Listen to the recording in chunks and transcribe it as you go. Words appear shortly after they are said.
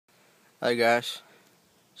Hi guys,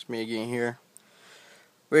 it's me again here.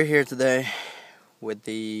 We're here today with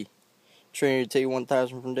the Trinity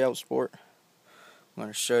T-1000 from DiabloSport. I'm going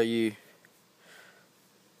to show you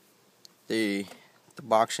the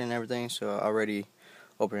boxing and everything, so I already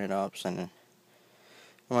opened it up and I'm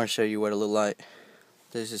going to show you what it looked like.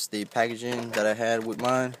 This is the packaging that I had with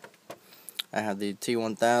mine. I have the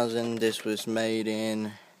T-1000. This was made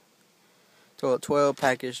in 12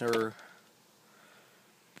 package or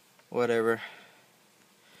whatever.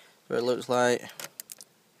 What it looks like.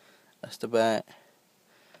 That's the back.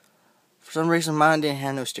 For some reason mine didn't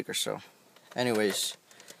have no sticker, so anyways,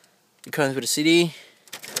 it comes with a CD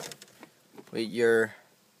with your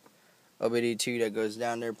OBD2 that goes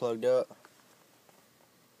down there plugged up,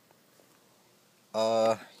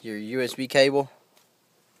 your USB cable,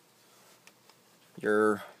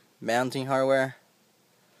 your mounting hardware,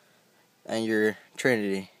 and your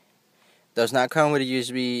Trinity. Does not come with a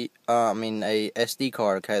USB, a SD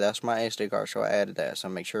card. Okay, that's my SD card, so I added that. So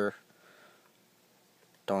make sure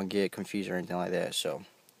don't get confused or anything like that. So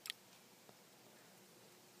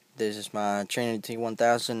this is my Trinity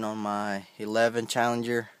T-1000 on my 11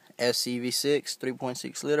 Challenger SCV6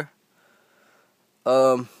 3.6 liter.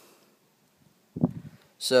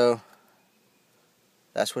 So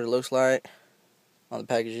that's what it looks like on the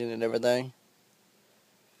packaging and everything.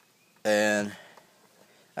 And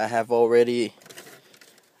I have already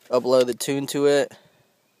uploaded the tune to it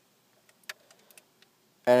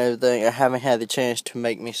and everything. I haven't had the chance to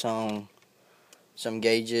make me some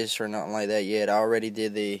gauges or nothing like that yet. I already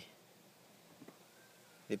did the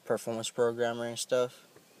performance programmer and stuff,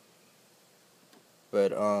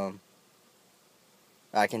 but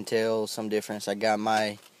I can tell some difference. I got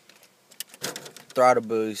my throttle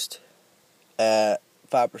boost at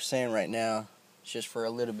 5% right now. It's just for a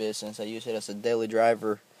little bit since I use it as a daily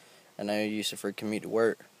driver and I use it for commute to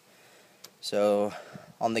work. So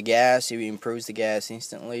on the gas, it improves the gas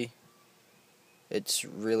instantly. It's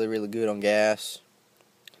really good on gas.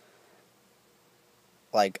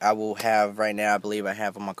 Like I will have right now, I believe I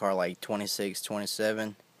have on my car like 26,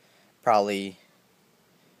 27. Probably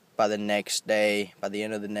by the next day, by the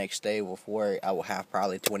end of the next day with work, I will have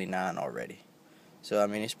probably 29 already. So I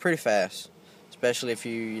mean, it's pretty fast, especially if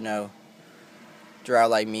you drive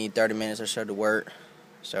like me 30 minutes or so to work.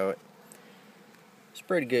 So it's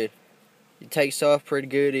pretty good. It takes off pretty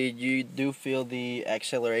good. You do feel the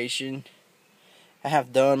acceleration. I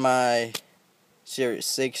have done my Series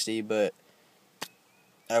 60, but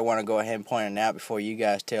I want to go ahead and point it out before you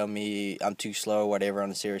guys tell me I'm too slow or whatever on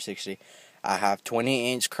the Series 60. I have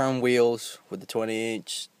 20-inch chrome wheels with the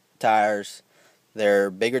 20-inch tires.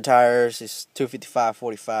 They're bigger tires. It's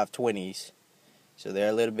 255/45 20s. So they're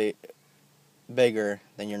a little bit bigger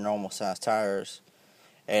than your normal size tires.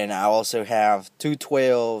 And I also have two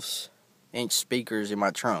 12-inch speakers in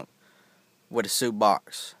my trunk with a soup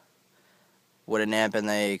box with an amp and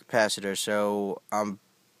a capacitor. So I'm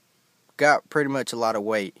got pretty much a lot of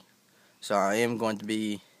weight. So I am going to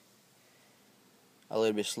be a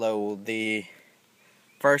little bit slow. The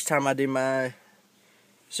first time I did my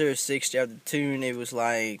Series 60 after the tune, it was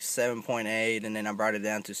like 7.8, and then I brought it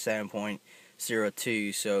down to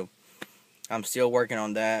 7.02. So I'm still working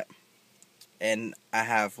on that, and I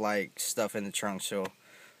have like stuff in the trunk, so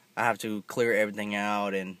I have to clear everything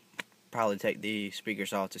out and probably take the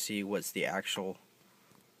speakers off to see what's the actual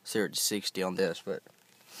Series 60 on this. But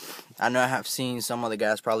I know I have seen some other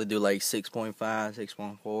guys probably do like 6.5,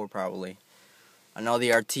 6.4 probably. I know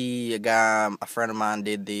the RT, a friend of mine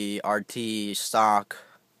did the RT stock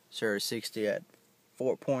Series 60 at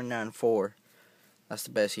 4.94. That's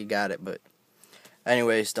the best he got it. But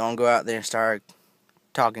anyways, don't go out there and start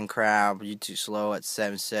talking crap. You're too slow at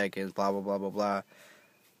 7 seconds, blah, blah, blah, blah, blah.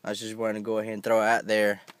 I just want to go ahead and throw out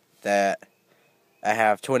there that I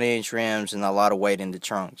have 20-inch rims and a lot of weight in the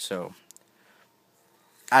trunk. So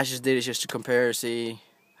I just did it just to compare, see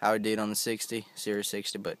how it did on the Series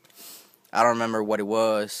 60, but I don't remember what it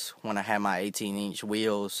was when I had my 18-inch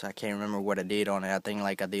wheels. I can't remember what I did on it. I think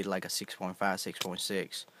I did like a 6.5,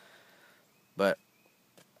 6.6. But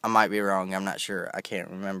I might be wrong. I'm not sure. I can't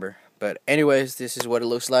remember. But anyways, this is what it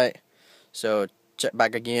looks like. So check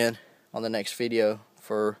back again on the next video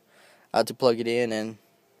for how to plug it in and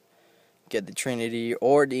get the Trinity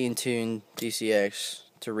or the Intune DCX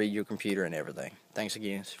to read your computer and everything. Thanks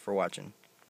again for watching.